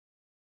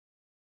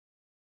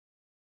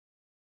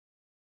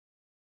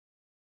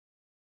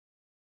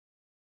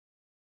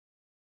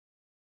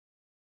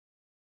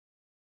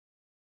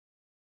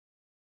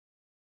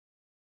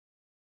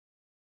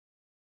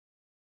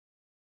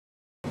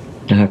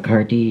dark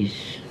hearties,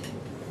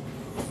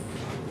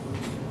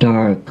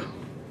 dark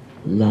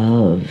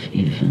love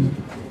even,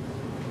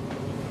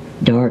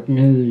 dark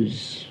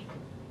news,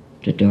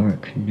 the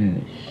dark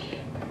news.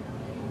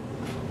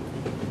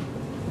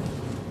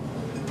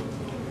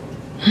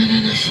 And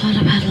then I thought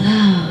about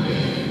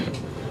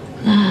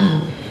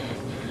love,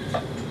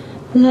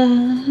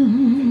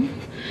 love,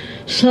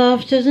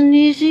 soft as an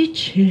easy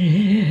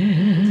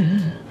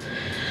chair,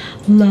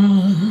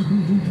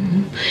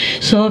 love,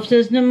 soft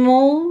as the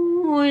morning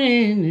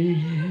air,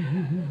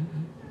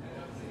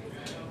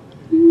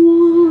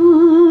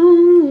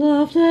 one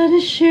love that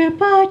is shared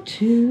by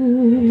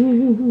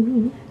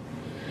two,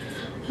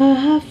 I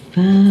have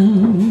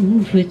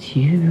found with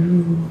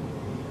you.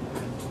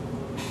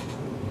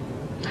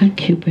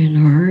 Thank you,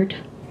 Bernard.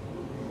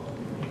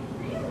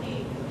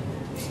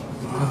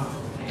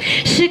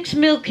 6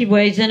 Milky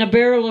Ways and a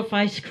barrel of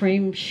ice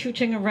cream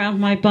shooting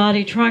around my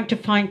body, trying to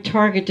find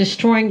target,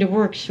 destroying the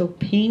work so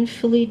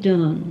painfully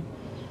done.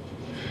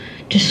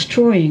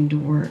 Destroying the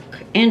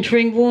work,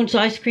 entering wounds,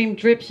 ice cream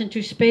drips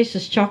into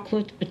spaces,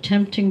 chocolate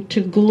attempting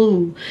to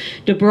glue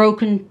the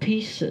broken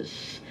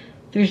pieces.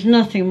 There's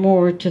nothing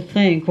more to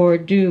think or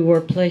do or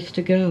place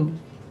to go.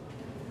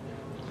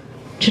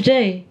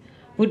 Today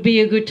would be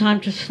a good time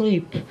to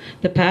sleep.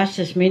 The past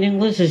is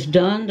meaningless, is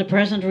done. The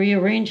present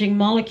rearranging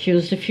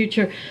molecules. The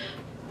future,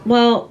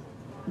 well,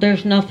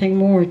 there's nothing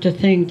more to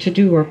think, to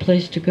do, or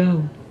place to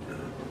go.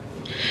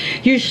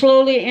 You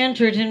slowly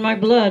entered in my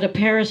blood, a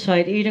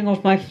parasite eating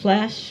off my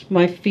flesh,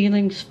 my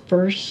feelings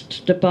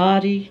first, the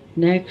body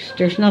next.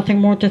 There's nothing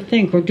more to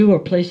think or do or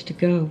place to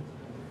go.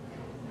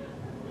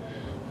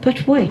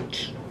 But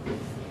wait,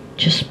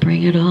 just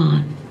bring it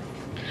on.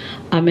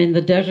 I'm in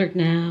the desert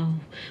now.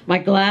 My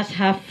glass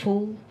half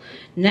full,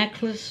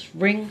 necklace,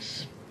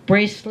 rings,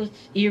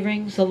 bracelets,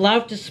 earrings, a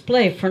loud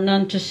display for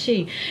none to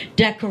see,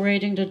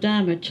 decorating the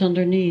damage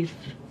underneath.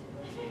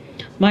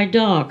 My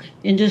dog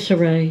in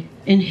disarray,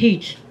 in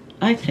heat,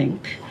 I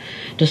think.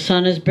 The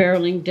sun is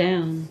barreling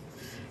down.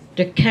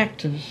 The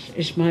cactus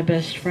is my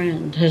best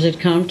friend. Has it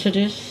come to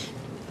this?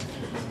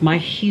 My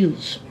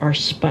heels are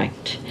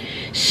spiked.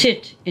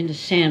 Sit in the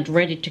sand,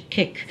 ready to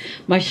kick.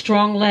 My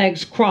strong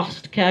legs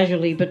crossed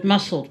casually, but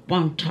muscled,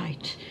 wound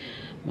tight.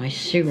 My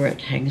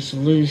cigarette hangs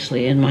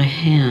loosely in my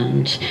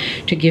hand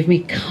to give me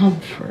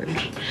comfort.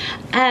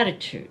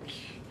 Attitude.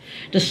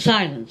 The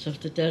silence of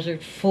the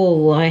desert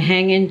full. I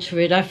hang into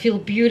it. I feel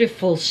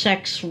beautiful.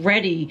 Sex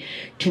ready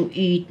to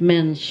eat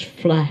men's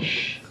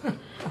flesh.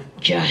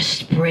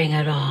 Just bring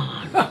it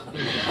on.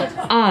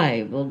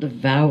 I will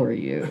devour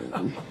you.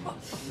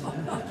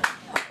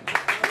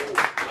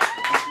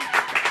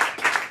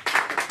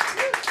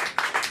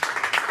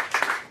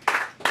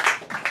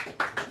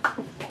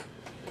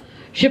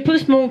 Je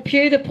pousse mon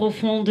pied de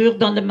profondeur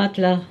dans le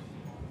matelas.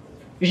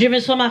 Je me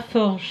sens ma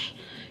forge.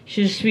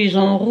 Je suis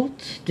en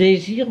route.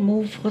 Désir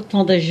m'ouvre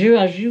tant de jeux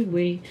à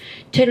jouer,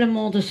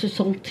 tellement de se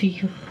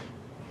sentir.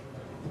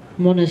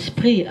 Mon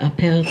esprit à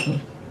perdre.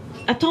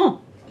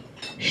 Attends,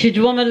 je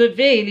dois me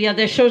lever. Il y a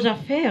des choses à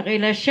faire et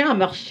les chiens à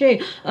marcher.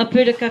 Un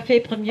peu de café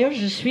première.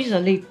 Je suis à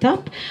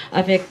l'étape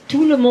avec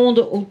tout le monde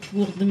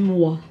autour de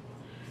moi.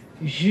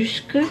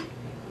 Jusque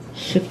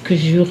ce que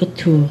je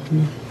retourne.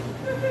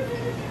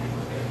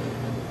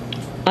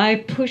 I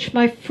push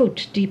my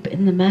foot deep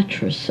in the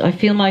mattress. I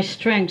feel my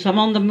strength. I'm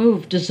on the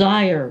move.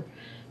 Desire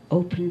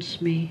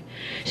opens me.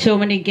 So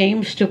many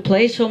games to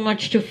play, so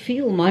much to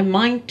feel, my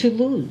mind to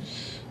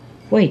lose.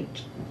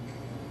 Wait,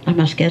 I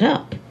must get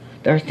up.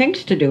 There are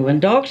things to do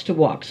and dogs to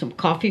walk. Some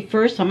coffee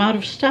first. I'm out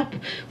of step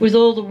with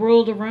all the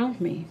world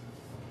around me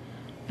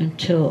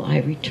until I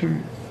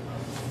return.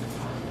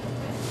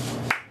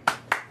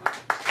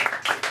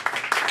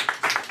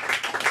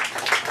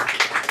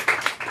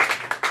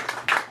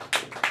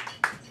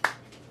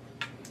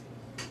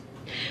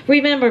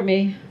 Remember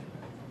me,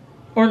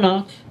 or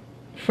not.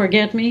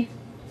 Forget me,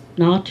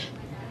 not.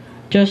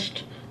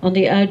 Just on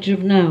the edge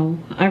of now.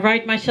 I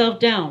write myself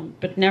down,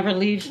 but never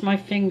leaves my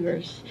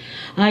fingers.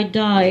 I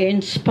die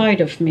in spite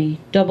of me.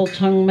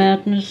 Double-tongue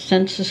madness,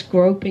 senseless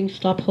groping.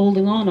 Stop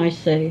holding on, I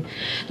say.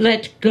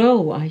 Let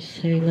go, I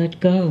say, let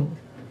go.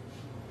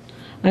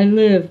 I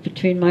live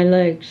between my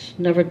legs,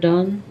 never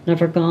done,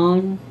 never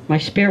gone. My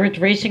spirit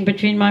racing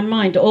between my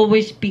mind,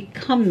 always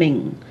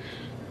becoming.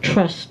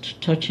 Trust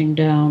touching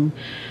down.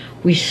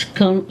 We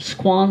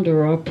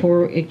squander our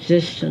poor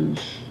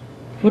existence.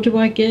 What do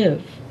I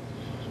give?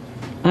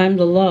 I'm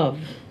the love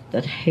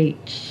that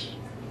hates.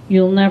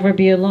 You'll never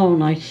be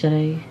alone, I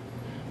say.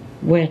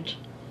 Wet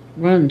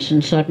runs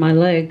inside my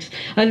legs.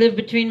 I live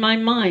between my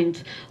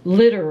minds.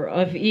 Litter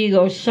of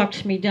ego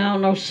sucks me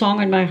down. No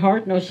song in my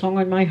heart, no song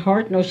in my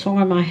heart, no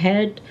song in my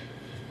head.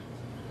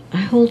 I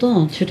hold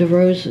on to the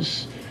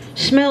roses.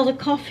 Smell the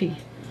coffee.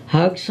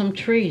 Hug some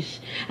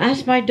trees.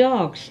 Ask my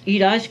dogs.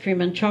 Eat ice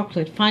cream and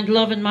chocolate. Find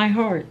love in my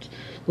heart.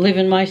 Live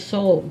in my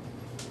soul.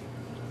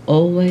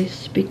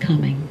 Always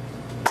becoming.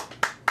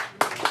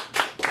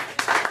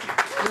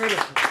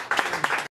 Beautiful.